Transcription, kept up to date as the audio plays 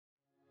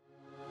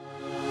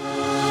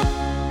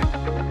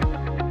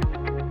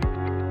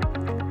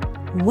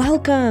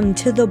Welcome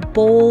to the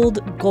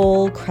Bold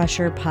Goal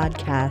Crusher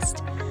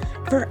podcast.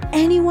 For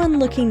anyone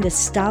looking to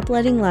stop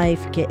letting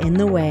life get in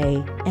the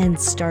way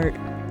and start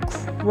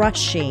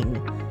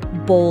crushing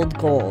bold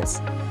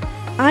goals.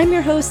 I'm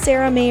your host,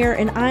 Sarah Mayer,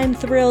 and I'm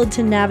thrilled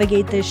to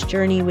navigate this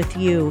journey with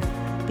you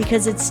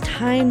because it's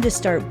time to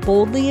start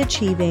boldly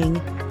achieving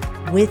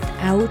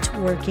without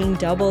working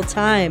double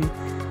time.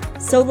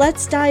 So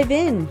let's dive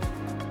in.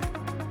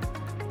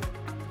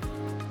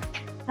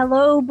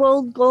 Hello,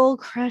 Bold Goal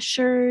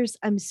Crushers.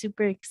 I'm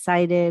super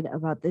excited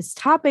about this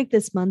topic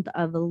this month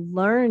of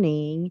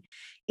learning.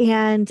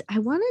 And I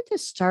wanted to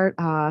start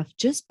off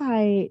just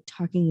by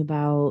talking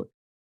about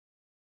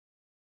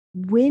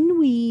when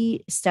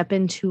we step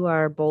into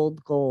our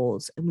bold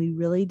goals and we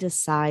really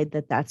decide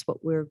that that's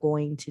what we're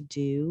going to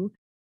do.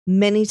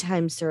 Many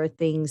times there are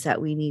things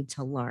that we need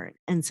to learn.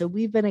 And so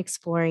we've been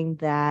exploring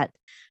that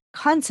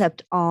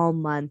concept all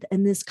month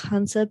and this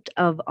concept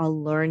of a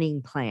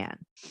learning plan.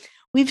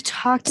 We've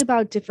talked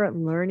about different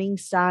learning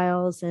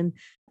styles, and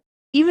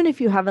even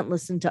if you haven't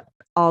listened to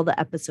all the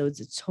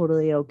episodes, it's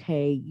totally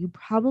okay. You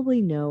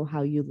probably know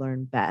how you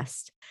learn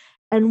best.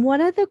 And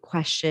one of the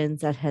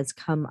questions that has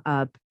come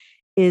up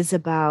is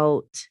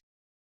about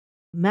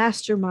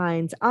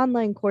masterminds,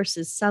 online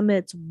courses,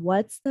 summits.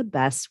 What's the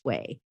best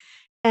way?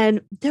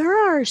 And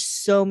there are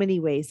so many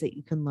ways that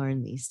you can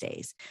learn these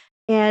days.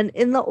 And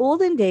in the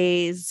olden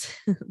days,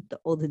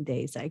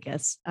 I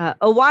guess,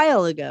 a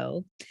while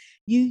ago,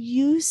 you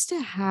used to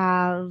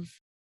have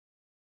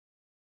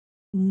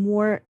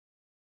more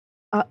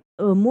a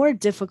more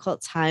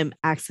difficult time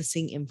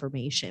accessing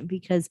information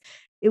because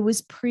it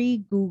was pre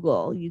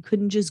Google. You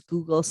couldn't just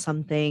Google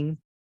something.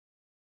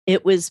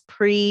 It was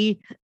pre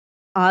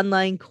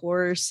online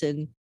course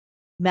and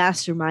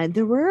mastermind.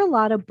 There were a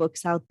lot of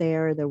books out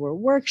there. There were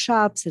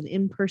workshops and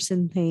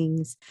in-person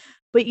things,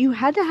 but you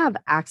had to have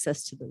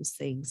access to those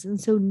things. And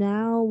so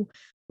now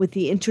with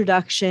the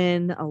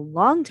introduction a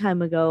long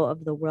time ago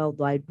of the World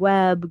Wide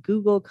Web,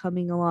 Google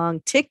coming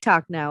along,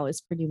 TikTok now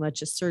is pretty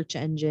much a search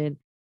engine,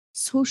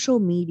 social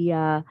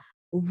media,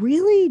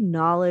 really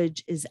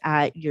knowledge is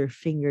at your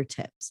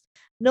fingertips.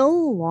 No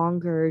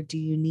longer do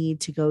you need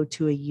to go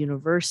to a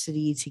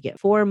university to get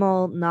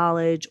formal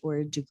knowledge or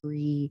a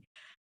degree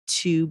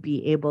to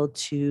be able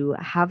to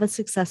have a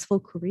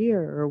successful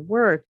career or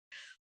work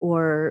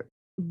or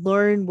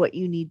learn what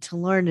you need to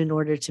learn in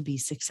order to be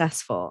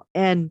successful.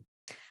 And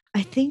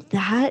I think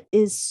that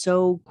is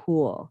so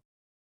cool.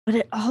 But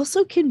it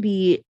also can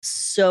be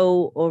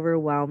so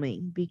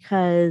overwhelming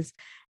because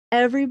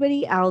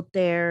everybody out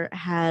there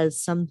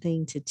has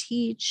something to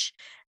teach.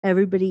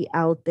 Everybody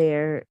out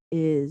there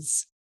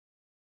is,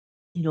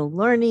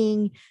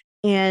 learning.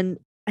 And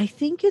I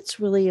think it's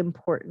really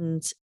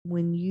important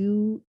when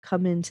you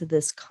come into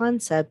this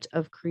concept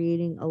of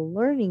creating a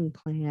learning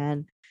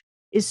plan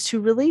is to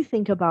really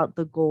think about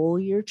the goal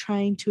you're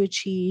trying to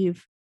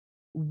achieve,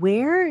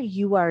 where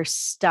you are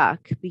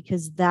stuck,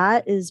 because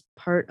that is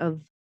part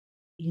of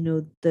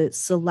the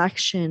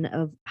selection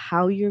of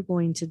how you're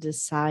going to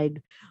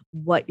decide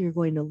what you're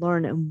going to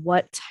learn and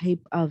what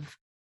type of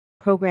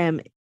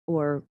program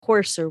or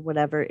course or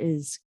whatever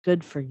is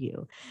good for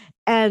you.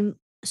 And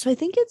so I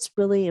think it's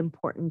really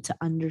important to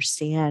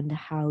understand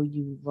how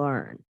you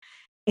learn.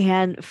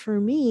 And for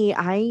me,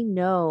 I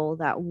know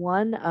that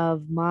one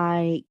of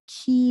my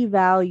key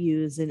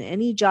values in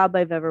any job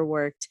I've ever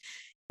worked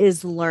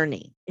is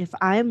learning. If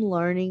I'm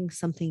learning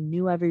something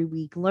new every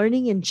week,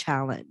 learning and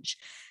challenge,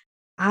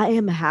 I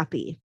am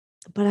happy.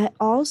 But I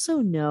also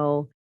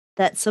know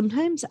that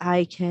sometimes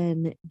I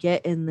can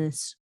get in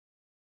this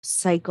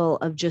cycle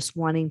of just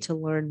wanting to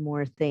learn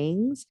more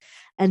things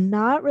and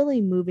not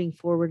really moving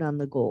forward on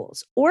the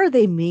goals, or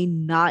they may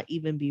not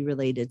even be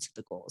related to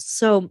the goals.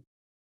 So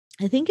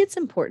I think it's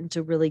important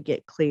to really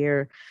get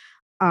clear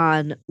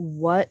on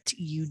what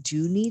you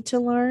do need to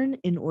learn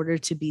in order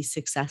to be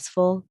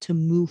successful, to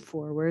move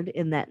forward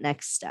in that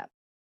next step.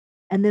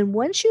 And then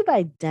once you've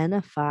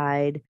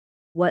identified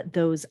what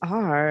those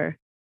are,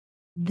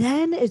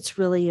 then it's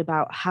really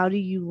about how do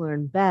you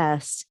learn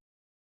best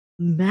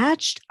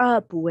matched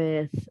up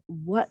with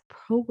what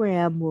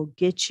program will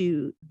get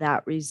you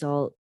that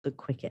result the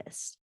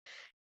quickest.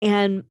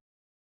 And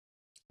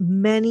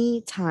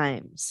many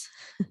times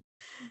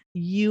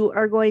you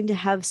are going to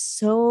have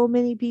so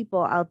many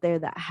people out there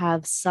that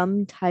have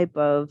some type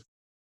of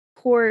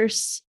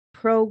course,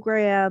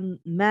 program,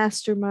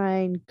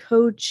 mastermind,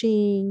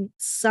 coaching,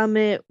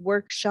 summit,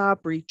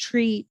 workshop,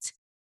 retreat,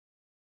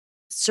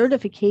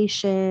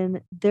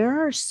 certification.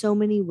 There are so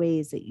many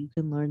ways that you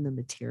can learn the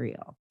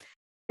material.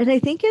 And I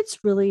think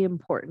it's really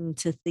important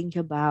to think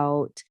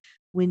about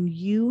when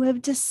you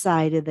have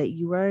decided that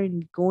you are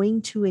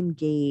going to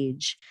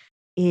engage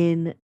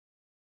in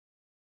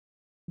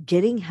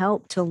getting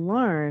help to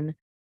learn,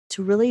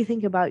 to really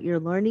think about your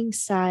learning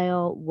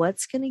style,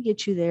 what's going to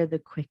get you there the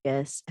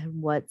quickest,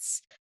 and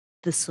what's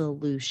the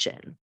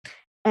solution.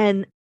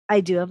 And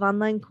I do have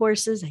online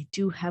courses, I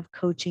do have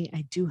coaching,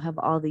 I do have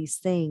all these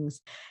things.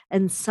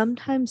 And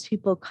sometimes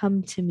people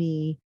come to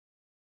me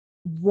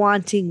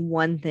wanting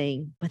one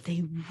thing, but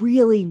they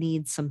really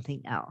need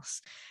something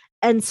else.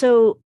 And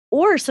so,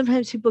 or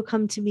sometimes people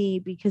come to me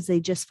because they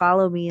just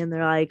follow me and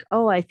they're like,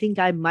 oh, I think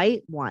I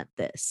might want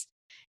this.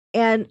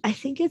 And I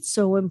think it's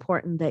so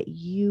important that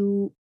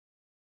you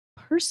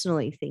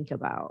personally think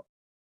about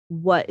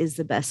what is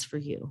the best for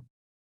you.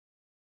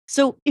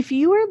 So if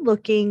you are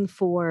looking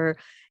for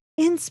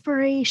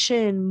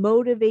inspiration,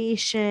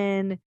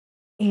 motivation,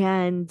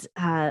 and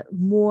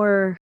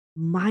more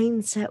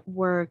mindset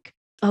work,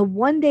 a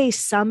 1 day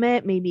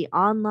summit, maybe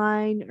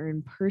online or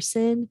in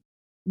person,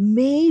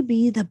 may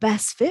be the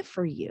best fit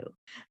for you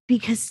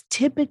because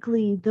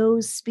typically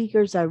those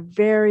speakers are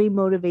very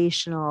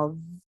motivational,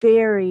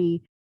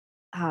 very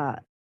uh,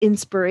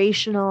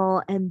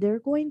 inspirational, and they're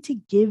going to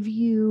give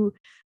you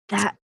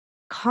that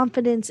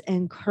confidence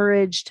and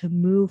courage to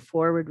move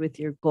forward with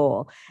your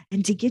goal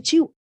and to get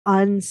you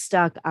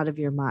unstuck out of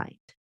your mind.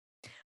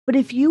 But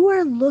if you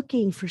are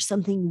looking for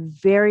something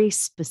very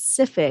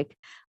specific,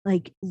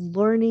 like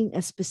learning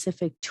a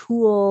specific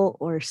tool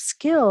or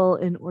skill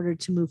in order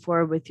to move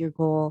forward with your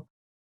goal,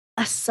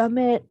 a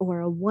summit or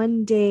a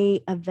 1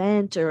 day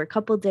event or a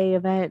couple-day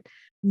event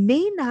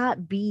may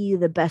not be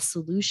the best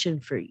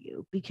solution for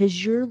you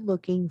because you're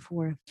looking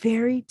for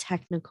very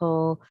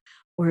technical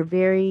or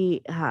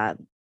very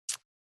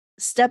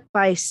step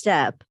by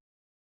step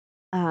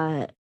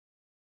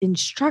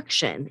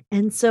instruction.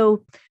 And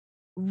so,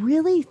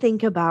 really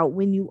think about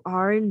when you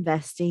are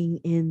investing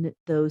in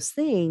those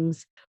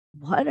things,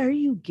 what are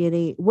you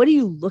getting? What are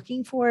you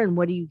looking for and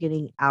what are you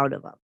getting out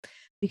of them?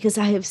 Because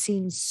I have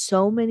seen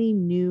so many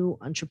new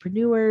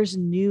entrepreneurs,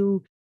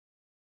 new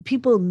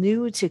people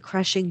new to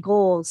crushing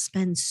goals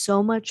spend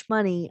so much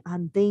money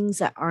on things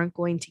that aren't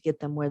going to get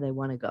them where they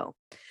want to go.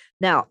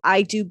 Now,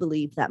 I do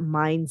believe that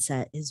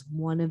mindset is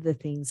one of the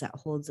things that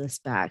holds us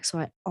back. So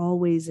I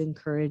always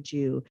encourage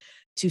you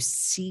to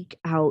seek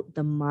out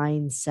the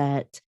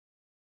mindset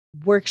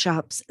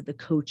workshops, the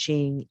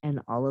coaching, and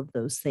all of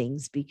those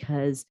things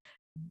because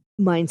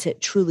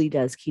mindset truly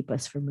does keep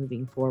us from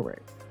moving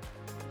forward.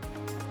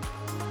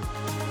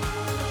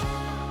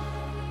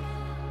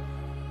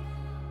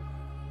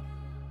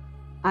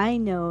 I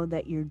know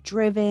that you're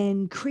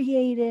driven,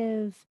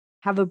 creative,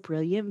 have a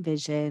brilliant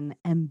vision,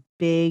 and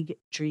big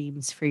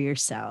dreams for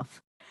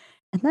yourself.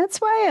 And that's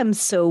why I'm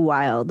so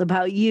wild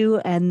about you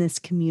and this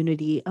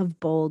community of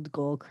bold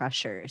goal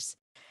crushers.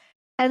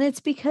 And it's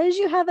because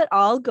you have it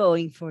all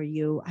going for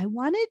you. I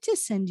wanted to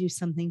send you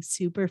something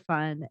super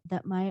fun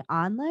that my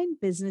online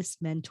business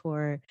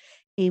mentor,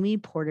 Amy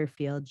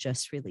Porterfield,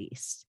 just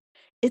released.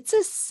 It's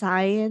a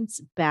science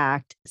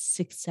backed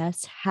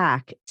success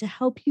hack to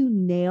help you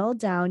nail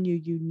down your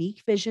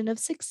unique vision of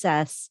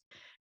success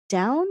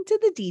down to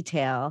the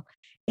detail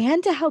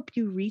and to help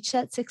you reach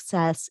that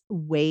success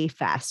way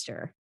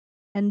faster.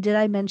 And did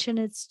I mention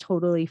it's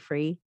totally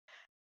free?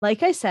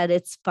 Like I said,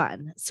 it's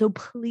fun. So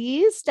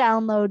please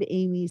download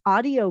Amy's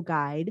audio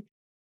guide.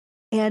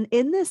 And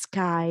in this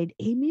guide,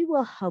 Amy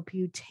will help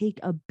you take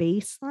a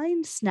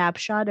baseline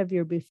snapshot of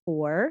your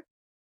before,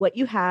 what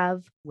you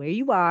have, where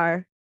you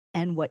are,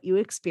 and what you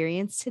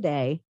experience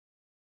today.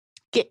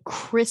 Get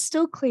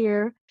crystal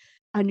clear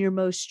on your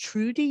most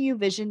true to you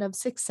vision of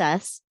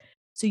success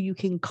so you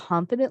can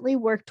confidently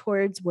work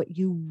towards what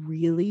you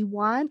really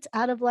want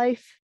out of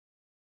life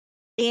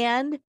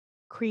and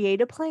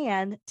create a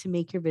plan to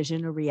make your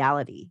vision a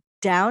reality,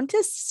 down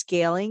to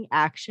scaling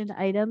action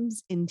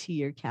items into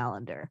your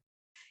calendar.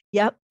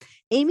 Yep.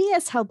 Amy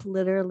has helped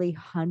literally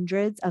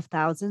hundreds of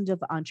thousands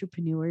of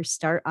entrepreneurs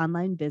start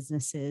online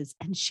businesses,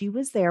 and she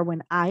was there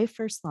when I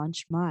first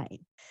launched mine.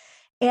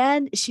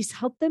 And she's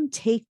helped them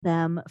take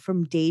them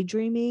from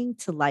daydreaming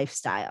to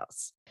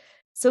lifestyles.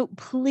 So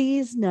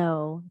please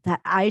know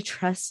that I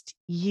trust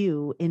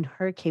you in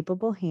her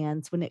capable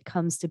hands when it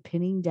comes to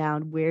pinning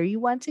down where you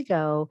want to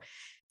go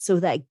so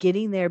that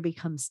getting there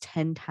becomes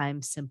 10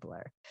 times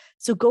simpler.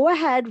 So go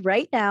ahead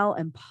right now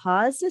and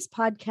pause this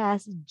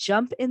podcast,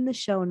 jump in the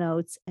show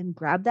notes and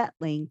grab that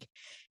link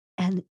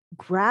and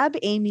grab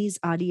Amy's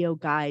audio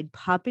guide,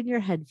 pop in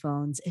your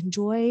headphones,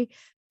 enjoy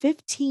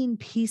 15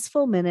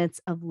 peaceful minutes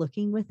of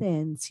looking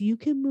within so you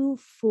can move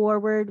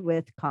forward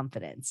with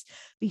confidence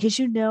because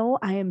you know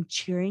I am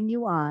cheering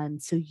you on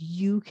so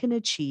you can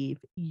achieve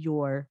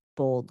your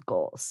bold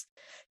goals.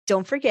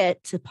 Don't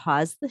forget to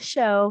pause the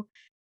show,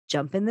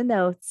 jump in the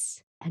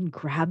notes, and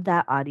grab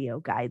that audio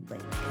guide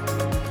link.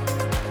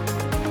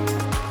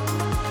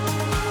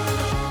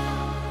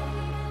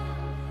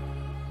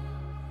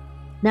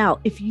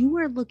 Now, if you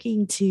are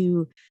looking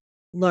to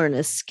learn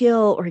a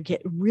skill or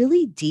get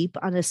really deep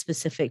on a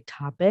specific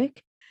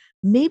topic,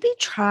 maybe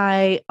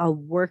try a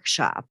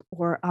workshop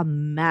or a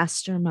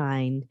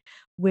mastermind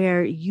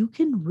where you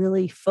can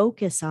really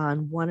focus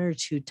on one or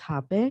two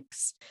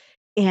topics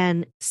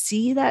and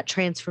see that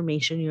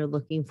transformation you're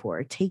looking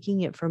for,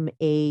 taking it from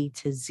A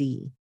to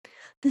Z.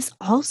 This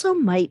also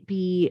might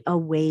be a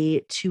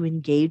way to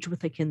engage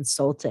with a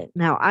consultant.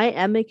 Now, I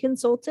am a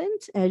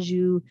consultant, as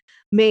you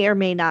may or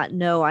may not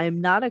know. I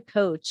am not a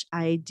coach.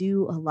 I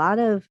do a lot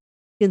of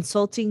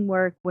consulting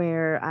work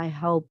where I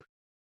help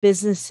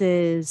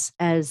businesses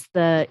as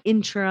the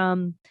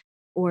interim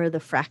or the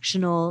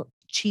fractional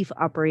chief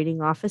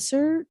operating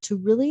officer to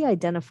really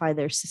identify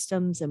their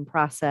systems and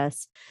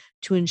process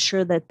to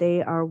ensure that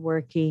they are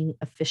working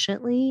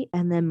efficiently.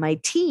 And then my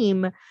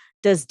team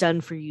does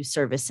done for you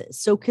services.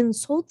 So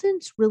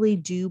consultants really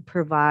do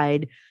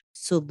provide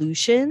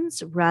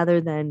solutions rather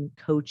than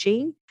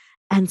coaching.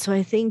 And so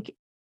I think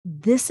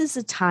this is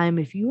a time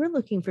if you are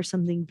looking for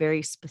something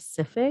very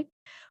specific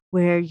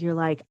where you're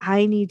like,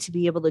 I need to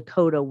be able to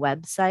code a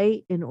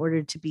website in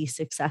order to be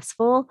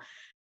successful,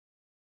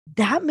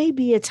 that may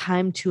be a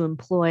time to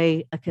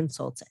employ a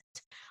consultant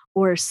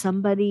or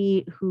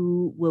somebody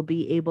who will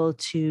be able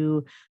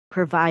to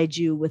provide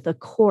you with a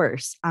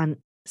course on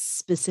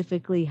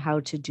specifically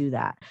how to do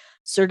that.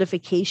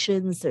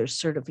 Certifications, there's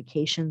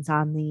certifications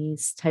on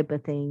these type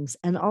of things,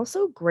 and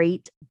also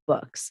great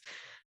books.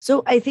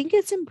 So I think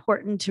it's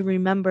important to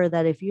remember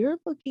that if you're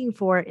looking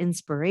for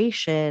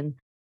inspiration,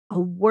 a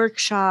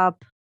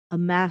workshop, a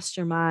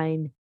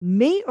mastermind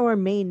may or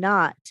may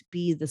not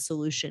be the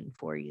solution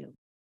for you.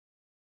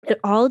 It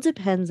all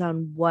depends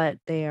on what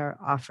they are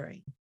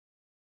offering.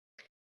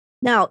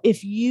 Now,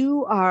 if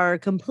you are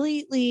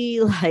completely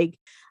like,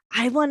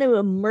 I want to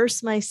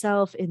immerse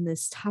myself in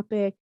this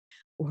topic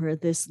or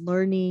this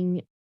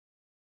learning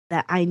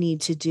that I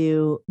need to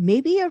do,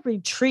 maybe a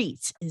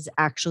retreat is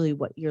actually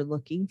what you're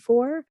looking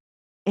for.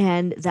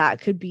 And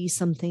that could be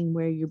something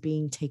where you're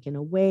being taken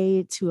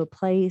away to a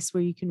place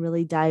where you can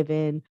really dive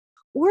in.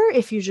 Or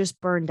if you're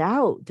just burned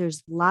out,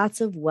 there's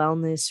lots of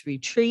wellness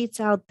retreats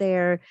out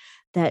there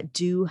that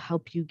do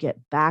help you get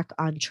back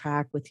on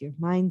track with your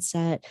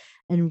mindset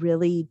and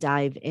really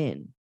dive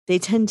in. They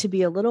tend to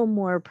be a little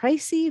more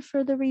pricey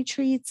for the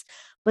retreats,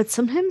 but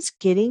sometimes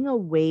getting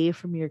away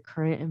from your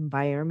current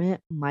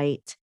environment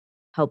might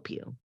help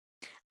you.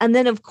 And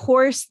then, of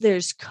course,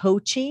 there's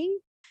coaching.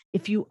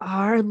 If you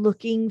are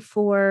looking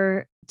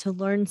for to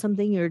learn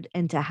something or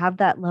and to have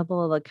that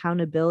level of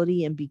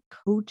accountability and be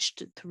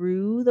coached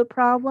through the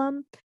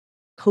problem,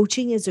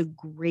 coaching is a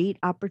great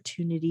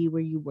opportunity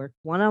where you work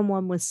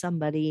one-on-one with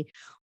somebody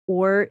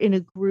or in a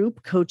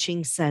group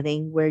coaching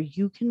setting where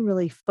you can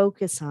really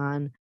focus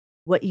on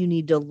what you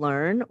need to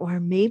learn or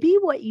maybe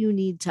what you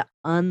need to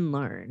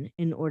unlearn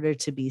in order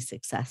to be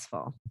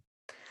successful.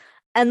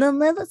 And then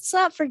let's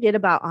not forget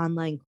about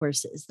online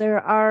courses. There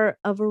are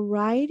a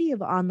variety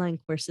of online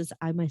courses.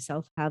 I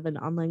myself have an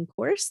online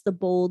course, the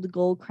Bold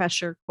Goal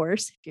Crusher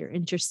course, if you're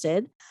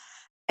interested.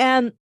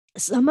 And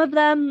some of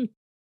them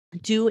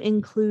do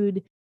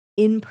include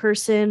in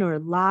person or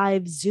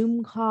live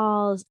Zoom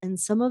calls, and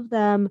some of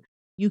them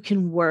you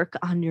can work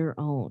on your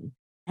own.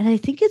 And I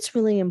think it's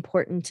really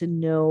important to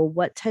know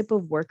what type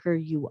of worker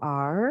you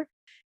are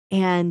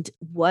and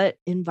what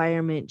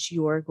environment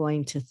you're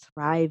going to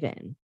thrive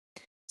in.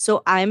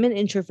 So I'm an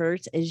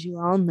introvert, as you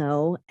all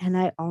know, and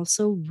I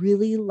also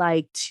really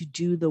like to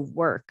do the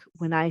work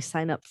when I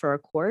sign up for a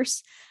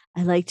course.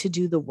 I like to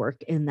do the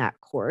work in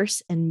that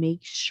course and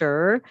make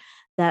sure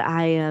that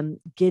I am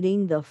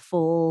getting the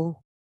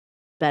full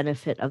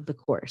benefit of the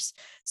course.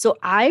 So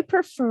I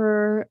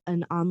prefer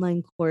an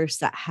online course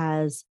that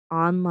has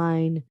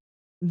online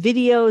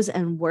videos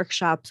and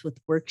workshops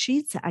with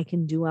worksheets that I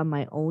can do on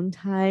my own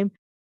time,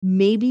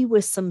 maybe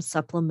with some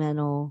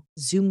supplemental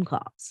Zoom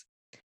calls.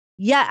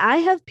 Yeah, I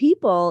have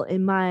people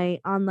in my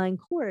online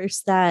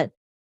course that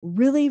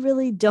really,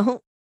 really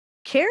don't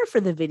care for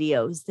the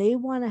videos. They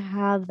want to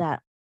have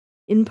that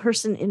in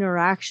person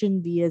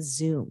interaction via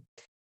Zoom.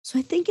 So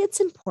I think it's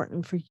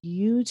important for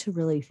you to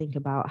really think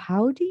about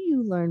how do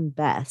you learn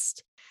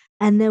best?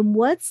 And then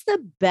what's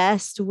the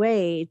best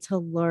way to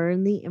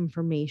learn the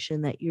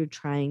information that you're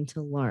trying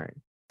to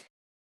learn?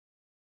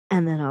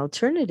 And then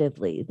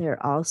alternatively,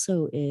 there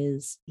also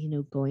is,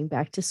 going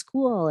back to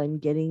school and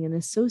getting an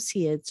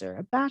associate's or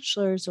a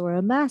bachelor's or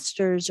a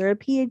master's or a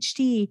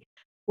PhD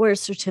or a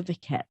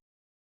certificate.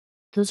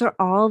 Those are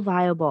all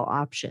viable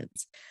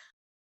options.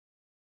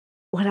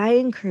 What I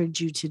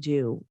encourage you to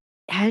do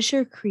as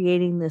you're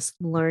creating this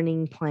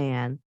learning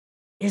plan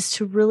is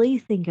to really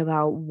think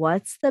about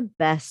what's the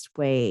best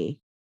way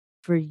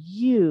for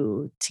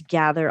you to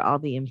gather all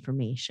the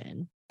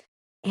information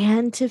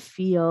and to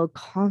feel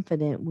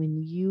confident when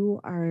you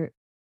are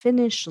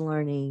finished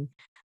learning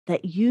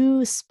that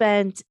you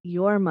spent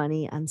your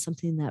money on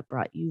something that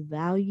brought you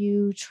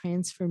value,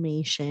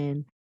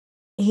 transformation,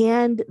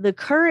 and the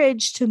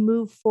courage to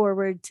move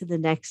forward to the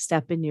next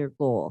step in your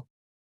goal.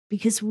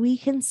 Because we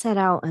can set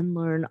out and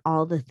learn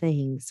all the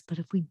things, but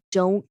if we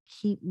don't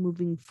keep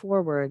moving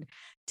forward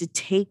to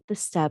take the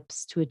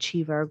steps to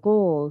achieve our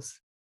goals,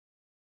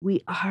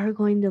 we are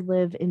going to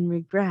live in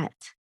regret.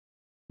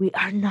 We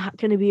are not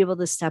going to be able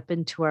to step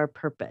into our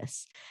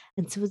purpose.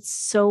 And so it's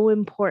so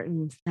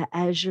important that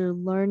as you're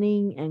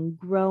learning and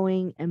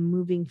growing and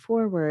moving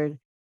forward,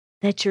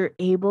 that you're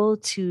able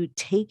to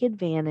take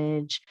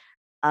advantage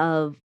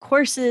of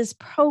courses,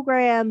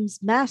 programs,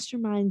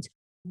 masterminds,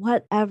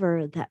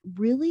 whatever that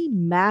really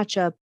match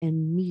up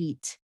and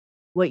meet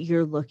what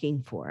you're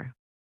looking for.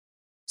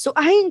 So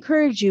I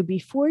encourage you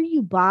before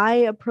you buy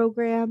a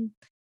program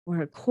or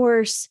a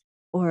course,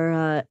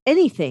 or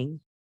anything,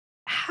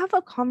 have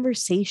a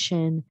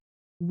conversation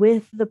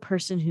with the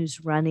person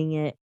who's running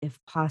it, if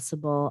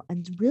possible,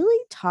 and really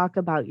talk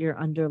about your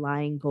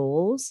underlying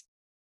goals,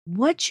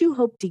 what you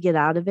hope to get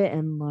out of it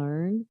and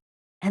learn,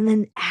 and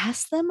then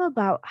ask them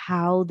about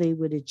how they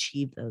would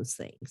achieve those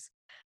things.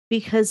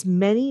 Because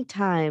many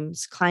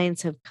times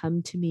clients have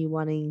come to me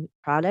wanting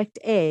product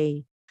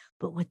A,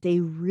 but what they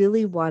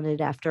really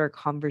wanted after a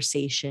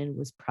conversation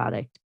was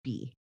product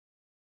B.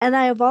 And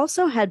I have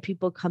also had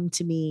people come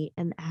to me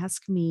and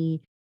ask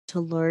me to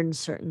learn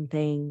certain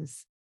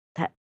things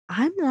that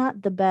I'm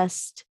not the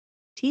best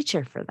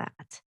teacher for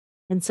that.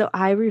 And so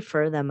I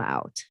refer them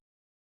out.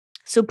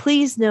 So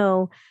please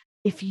know,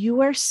 if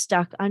you are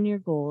stuck on your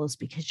goals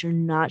because you're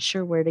not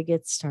sure where to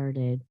get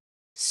started,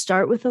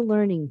 start with a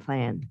learning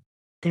plan.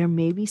 There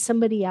may be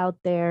somebody out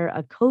there,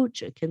 a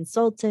coach, a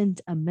consultant,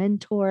 a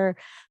mentor,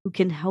 who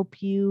can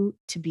help you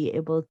to be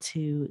able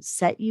to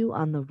set you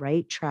on the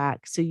right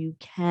track so you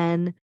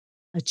can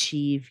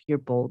achieve your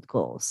bold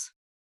goals.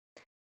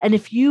 And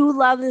if you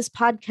love this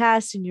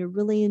podcast and you're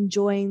really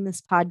enjoying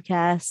this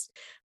podcast,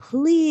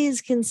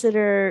 please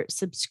consider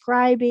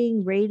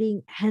subscribing,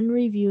 rating, and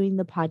reviewing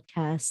the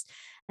podcast.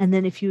 And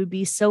then, if you would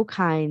be so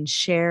kind,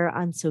 share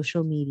on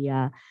social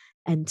media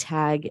and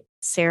tag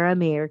Sarah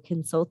Mayer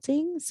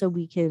Consulting so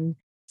we can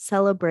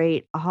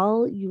celebrate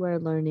all you are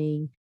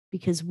learning,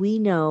 because we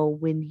know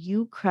when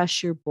you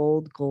crush your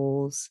bold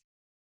goals,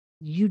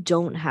 you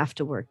don't have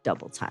to work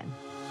double time.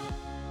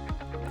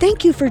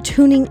 Thank you for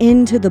tuning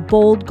in to the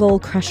Bold Goal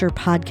Crusher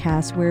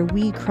podcast, where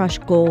we crush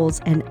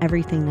goals and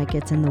everything that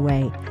gets in the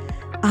way.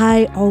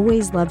 I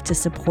always love to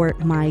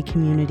support my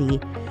community,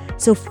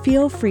 so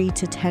feel free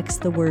to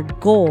text the word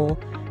goal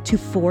to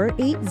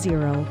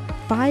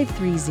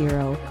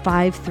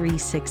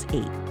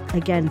 480-530-5368.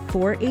 Again,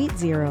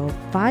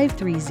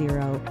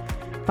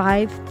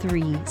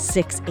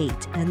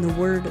 480-530-5368 and the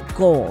word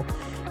goal.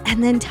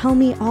 And then tell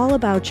me all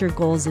about your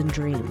goals and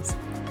dreams.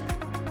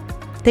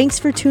 Thanks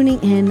for tuning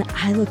in.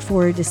 I look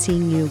forward to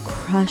seeing you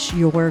crush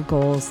your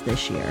goals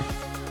this year.